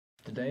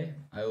Today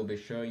I will be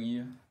showing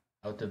you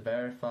how to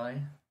verify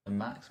the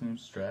maximum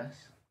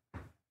stress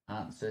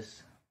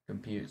Ansys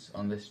computes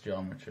on this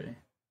geometry,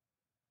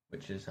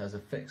 which has a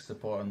fixed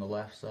support on the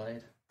left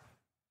side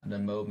and a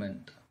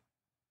moment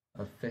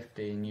of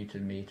 50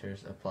 Newton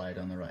meters applied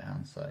on the right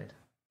hand side.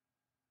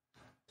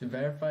 To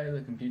verify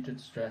the computed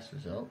stress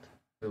result,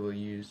 we will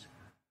use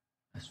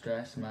a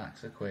stress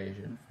max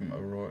equation from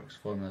O'Rourke's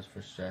formulas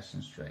for stress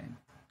and strain.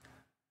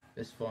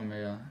 This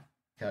formula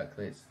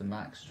calculates the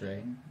max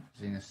strain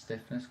using a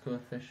stiffness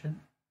coefficient,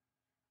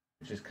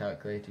 which is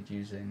calculated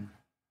using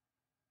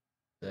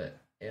the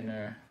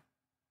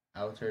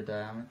outer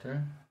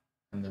diameter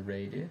and the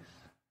radius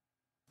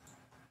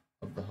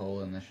of the hole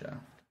in the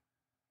shaft.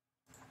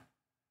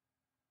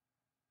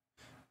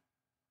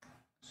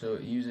 So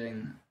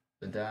using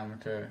the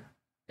diameter,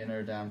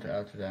 inner diameter,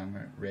 outer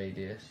diameter,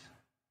 radius,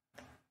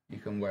 you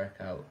can work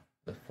out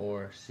the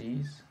 4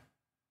 C's,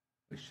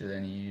 which you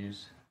then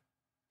use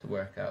to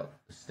work out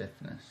the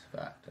stiffness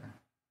factor.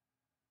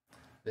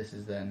 This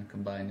is then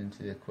combined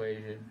into the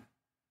equation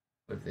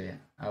with the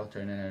outer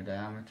and inner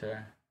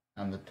diameter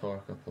and the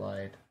torque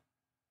applied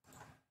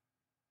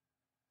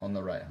on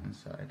the right hand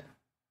side.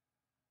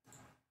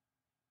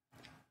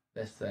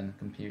 This then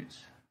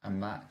computes a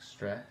max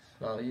stress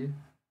value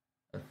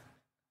of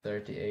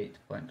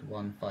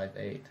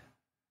 38.158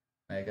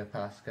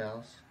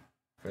 megapascals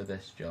for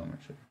this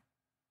geometry.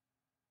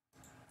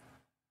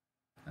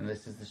 And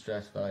this is the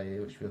stress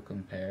value which we'll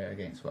compare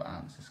against what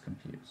Ansys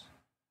computes.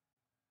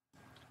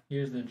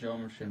 Here's the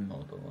geometry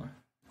modeler.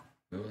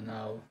 We will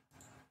now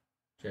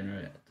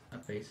generate a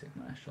basic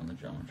mesh on the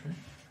geometry.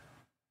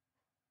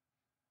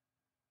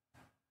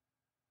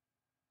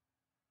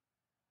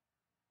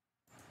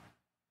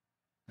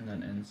 And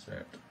then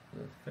insert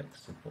the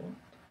fixed support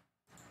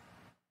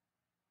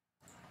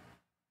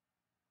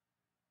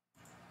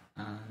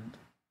and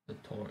the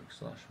torque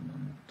 /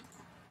 moment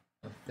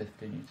of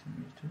 50 Newton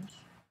meters.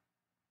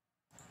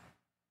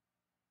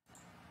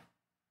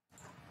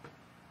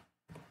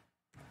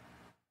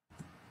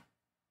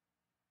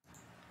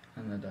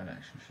 And the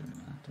direction shouldn't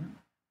matter.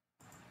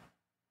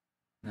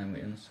 Then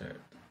we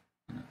insert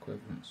an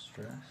equivalent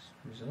stress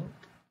result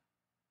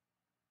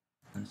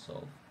and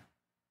solve.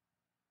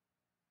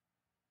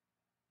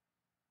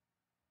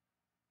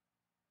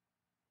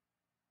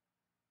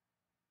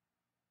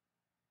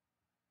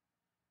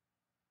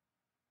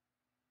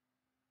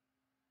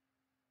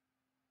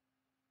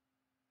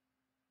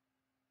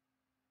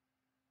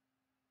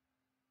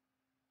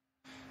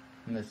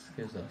 And this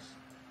gives us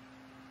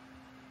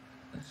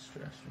the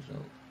stress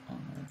result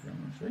on our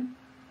geometry.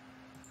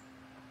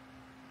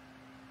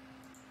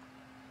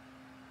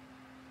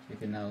 So you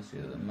can now see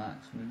that the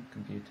maximum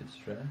computed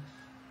stress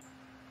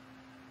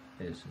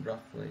is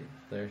roughly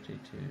 32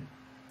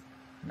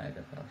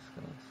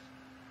 megapascals,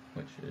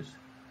 which is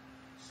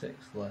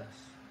 6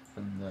 less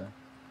than the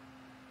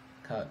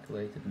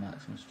calculated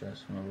maximum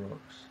stress from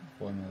O'Rourke's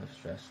formula of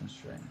stress and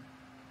strain.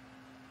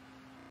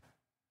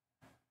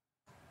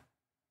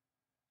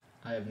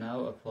 I have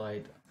now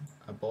applied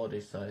a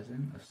body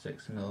sizing of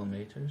 6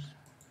 millimeters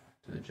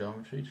to the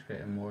geometry to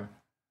create a more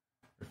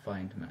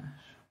refined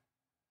mesh.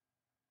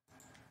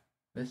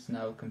 This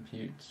now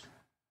computes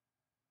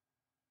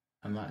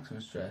a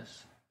maximum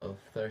stress of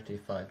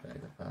 35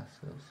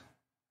 megapascals,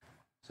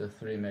 so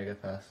 3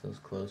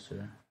 megapascals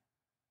closer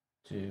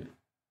to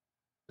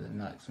the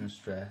maximum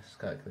stress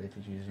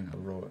calculated using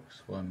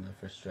O'Rourke's formula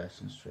for stress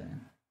and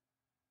strain.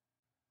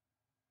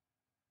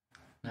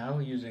 Now,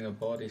 using a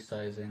body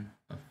sizing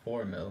of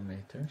 4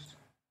 millimeters,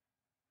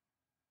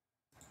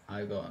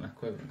 I got an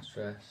equivalent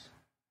stress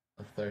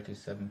of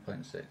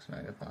 37.6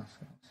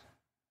 megapascals.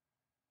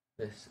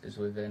 This is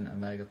within a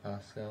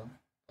megapascal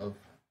of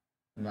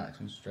the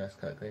maximum stress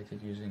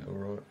calculated using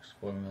O'Rourke's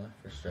formula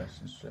for stress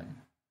and strain.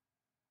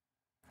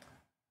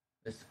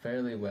 This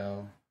fairly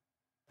well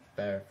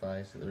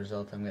verifies that the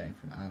result I'm getting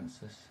from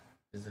Ansys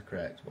is the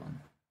correct one,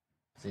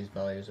 as these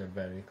values are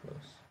very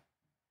close.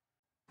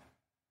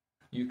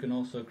 You can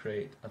also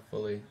create a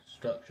fully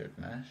structured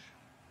mesh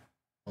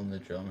on the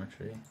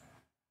geometry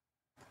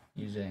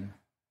using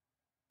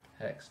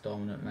hex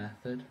dominant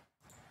method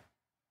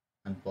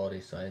and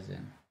body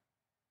sizing.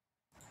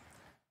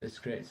 This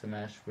creates a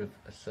mesh with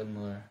a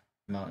similar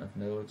amount of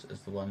nodes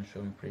as the one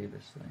shown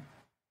previously.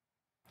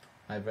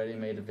 I've already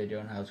made a video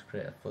on how to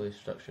create a fully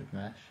structured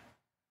mesh,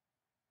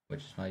 which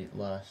is my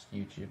last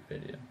YouTube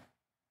video.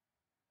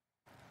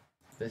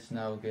 This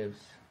now gives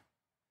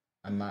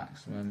a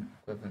maximum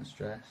equivalent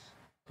stress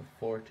of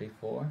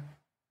 44,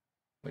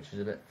 which is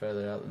a bit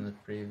further out than the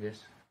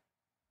previous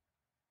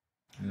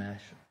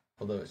mesh,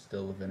 although it's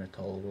still within a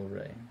tolerable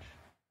range.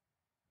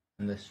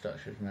 And this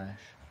structured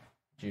mesh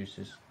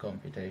reduces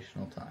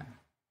computational time.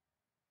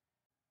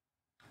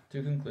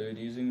 To conclude,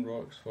 using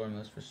O'Rourke's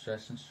formulas for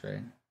stress and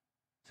strain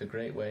is a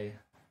great way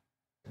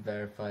to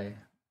verify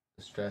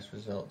the stress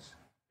results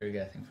you're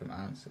getting from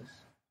Ansys,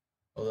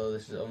 although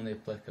this is only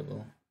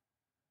applicable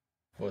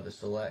for the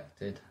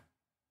selected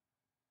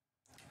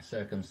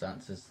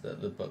circumstances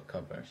that the book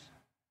covers.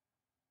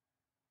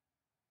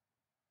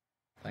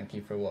 Thank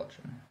you for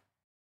watching.